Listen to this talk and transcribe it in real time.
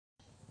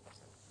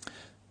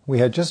We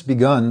had just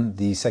begun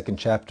the second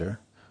chapter,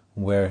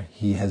 where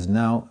he has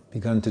now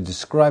begun to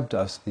describe to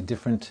us the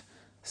different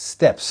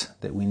steps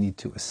that we need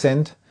to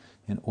ascend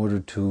in order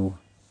to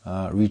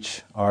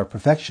reach our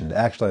perfection, to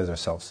actualize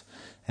ourselves.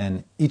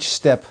 And each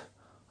step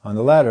on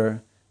the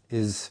ladder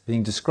is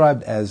being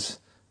described as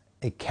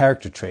a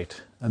character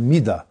trait, a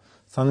midah,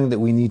 something that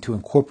we need to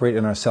incorporate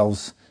in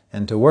ourselves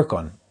and to work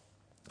on.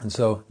 And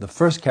so the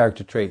first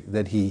character trait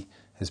that he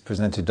has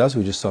presented to us,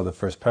 we just saw the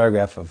first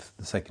paragraph of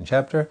the second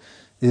chapter,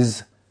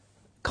 is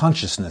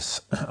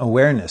consciousness,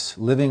 awareness,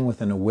 living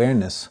with an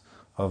awareness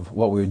of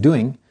what we're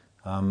doing,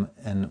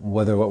 and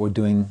whether what we're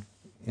doing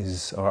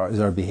is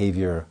our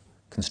behavior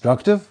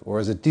constructive or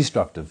is it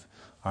destructive?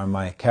 Are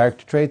my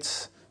character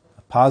traits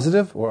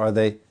positive or are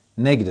they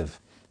negative?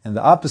 And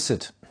the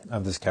opposite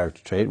of this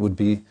character trait would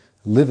be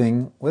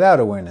living without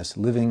awareness,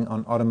 living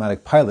on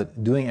automatic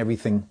pilot, doing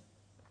everything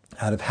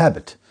out of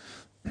habit.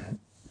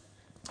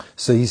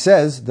 So he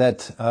says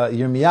that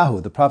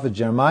Yirmiyahu, the prophet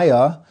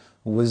Jeremiah,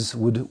 was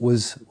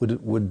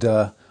in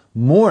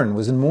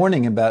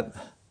mourning about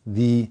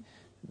the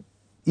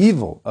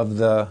evil of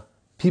the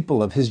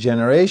people of his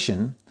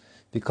generation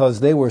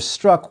because they were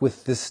struck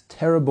with this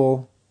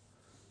terrible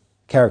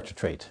character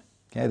trait.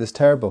 Okay, this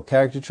terrible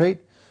character trait,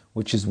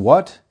 which is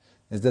what?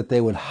 Is that they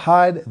would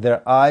hide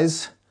their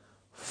eyes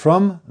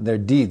from their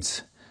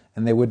deeds,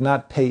 and they would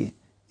not pay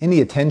any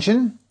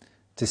attention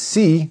to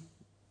see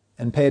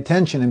and pay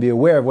attention and be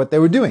aware of what they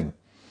were doing,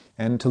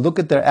 and to look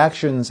at their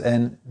actions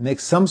and make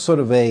some sort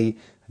of a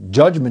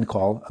judgment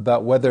call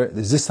about whether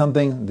is this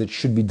something that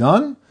should be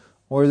done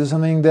or is this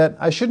something that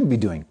I shouldn't be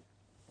doing.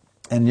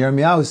 And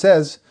Yirmiyahu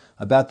says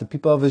about the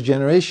people of his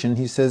generation,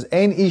 he says,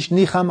 Ein ish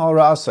nicham al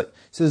ra'asai. He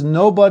says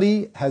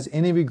nobody has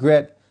any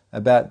regret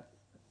about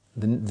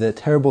the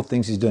terrible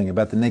things he's doing,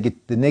 about the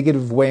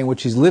negative way in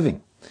which he's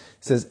living. He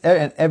says,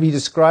 and he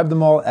described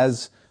them all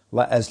as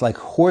like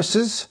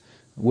horses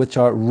which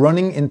are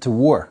running into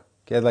war.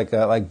 Okay,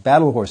 like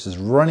battle horses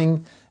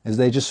running as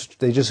they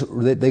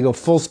go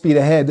full speed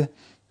ahead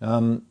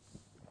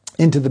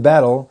into the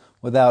battle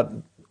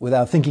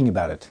without thinking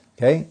about it.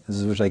 Okay, this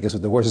is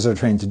what the horses are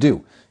trained to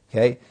do.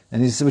 Okay,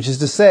 and which is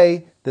to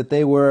say that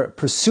they were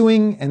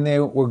pursuing and they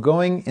were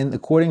going in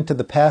according to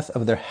the path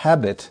of their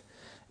habit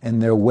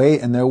and their way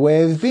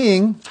of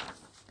being,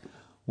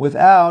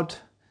 without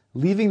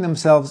leaving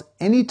themselves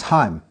any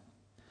time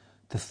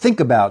to think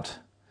about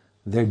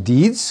their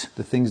deeds,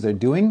 the things they're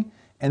doing,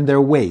 and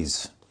their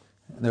ways.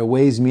 Their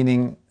ways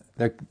meaning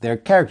their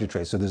character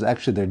traits. So there's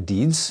actually their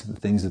deeds, the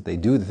things that they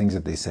do, the things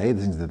that they say,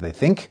 the things that they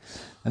think,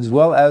 as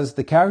well as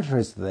the character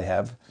traits that they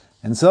have.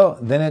 And so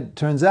then it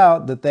turns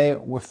out that they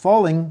were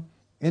falling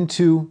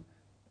into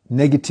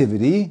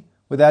negativity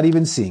without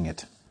even seeing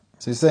it.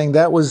 So he's saying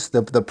that was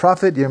the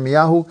prophet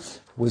Yirmiyahu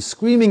was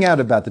screaming out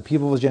about the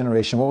people of his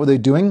generation. What were they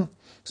doing?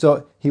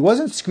 So he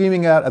wasn't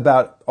screaming out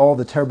about all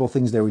the terrible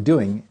things they were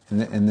doing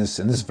in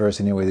this verse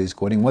anyway that he's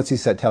quoting. What's he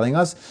telling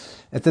us?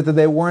 It's that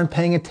they weren't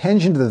paying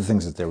attention to the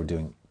things that they were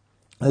doing.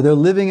 They're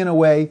living in a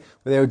way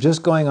where they're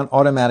just going on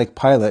automatic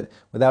pilot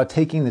without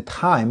taking the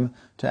time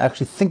to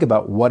actually think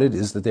about what it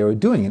is that they were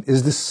doing. And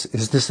is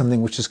this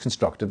something which is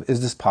constructive? Is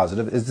this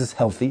positive? Is this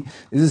healthy?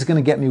 Is this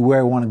going to get me where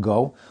I want to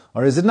go?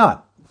 Or is it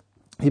not?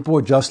 People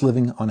were just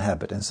living on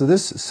habit. And so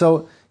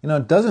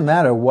it doesn't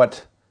matter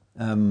what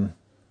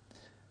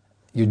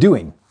you're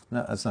doing.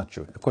 No, that's not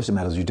true. Of course it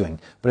matters what you're doing.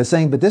 But it's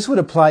saying, but this would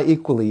apply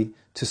equally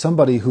to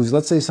somebody who's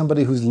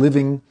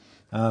living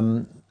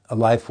a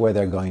life where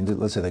they're going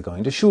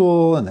to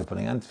shul, and they're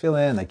putting on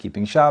tefillin, and they're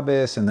keeping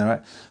Shabbos,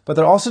 but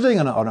they're also doing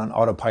it on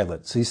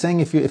autopilot. So he's saying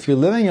if you're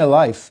living your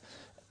life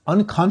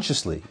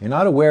unconsciously, you're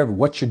not aware of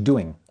what you're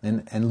doing,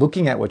 and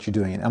looking at what you're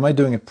doing, and am I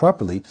doing it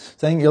properly?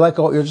 Saying you're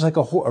just like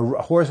a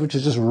horse which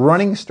is just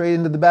running straight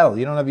into the battle.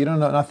 You don't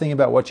know nothing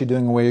about what you're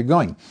doing and where you're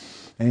going.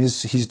 And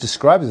he's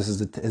described this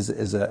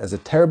as a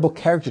terrible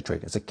character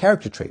trait. It's a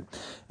character trait.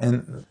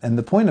 And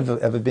the point of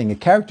it being a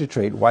character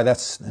trait, why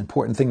that's an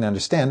important thing to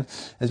understand,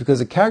 is because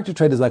a character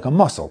trait is like a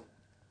muscle.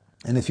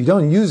 And if you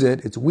don't use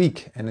it, it's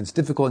weak and it's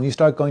difficult, and you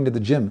start going to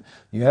the gym,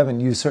 you haven't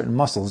used certain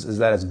muscles,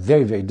 it's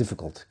very, very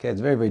difficult. Okay, it's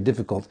very, very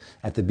difficult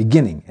at the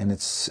beginning, and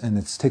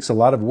it takes a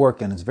lot of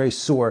work, and it's very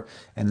sore,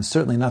 and it's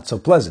certainly not so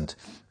pleasant.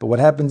 But what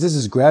happens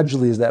is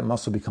gradually as that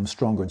muscle becomes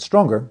stronger and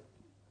stronger,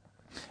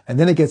 and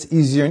then it gets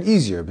easier and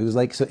easier,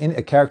 because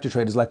a character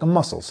trait is like a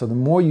muscle. So the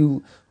more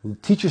you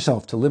teach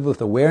yourself to live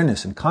with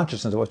awareness and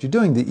consciousness of what you're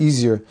doing, the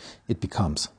easier it becomes.